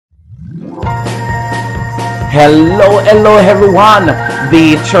Hello everyone.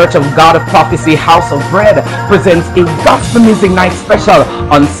 The Church of God of Prophecy House of Bread presents a gospel music night special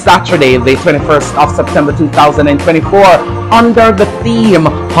on Saturday, the 21st of September 2024, under the theme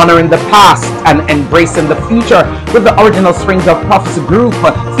Honoring the Past and Embracing the Future, with the Original Strings of Prophecy group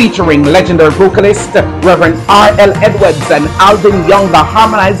featuring legendary vocalist Reverend R.L. Edwards and Alvin Young, the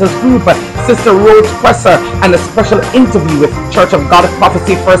Harmonizers group, Sister Rose Presser, and a special interview with Church of God of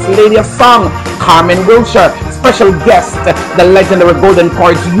Prophecy First Lady of Song, Carmen Wilshire. Special guest, the legendary Golden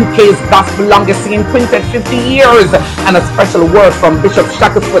Chords UK's gospel longest singing quintet, 50 years, and a special word from Bishop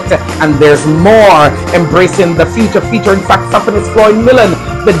Shackelford. And there's more. Embracing the Future featuring saxophonist Floyd Millen,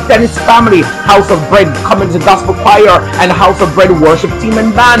 the Dennis Family, House of Bread Community Gospel Choir, and House of Bread Worship Team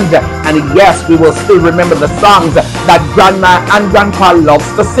and Band. And yes, we will still remember the songs that Grandma and Grandpa loves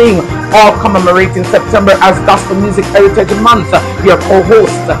to sing, all commemorating September as Gospel Music Heritage Month. Your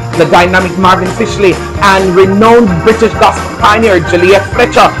co-host, the dynamic Marvin Fishley, and renowned British gospel pioneer Juliet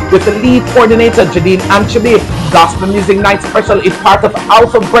Fletcher, with the lead coordinator Jadine Anchoby. Gospel Music Night Special is part of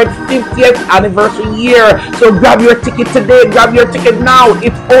House of Bread 50th anniversary year. So grab your ticket today, grab your ticket now.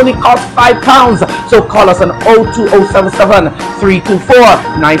 It only costs £5. So call us on 02077 324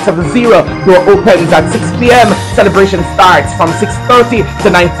 970. Door opens at 6 p.m. Celebration starts from 6:30 to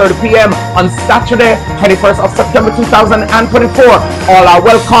 9:30 p.m. on Saturday, 21st of September 2024. All are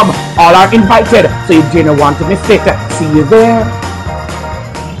welcome, all are invited, so you do not want to miss it. See you there.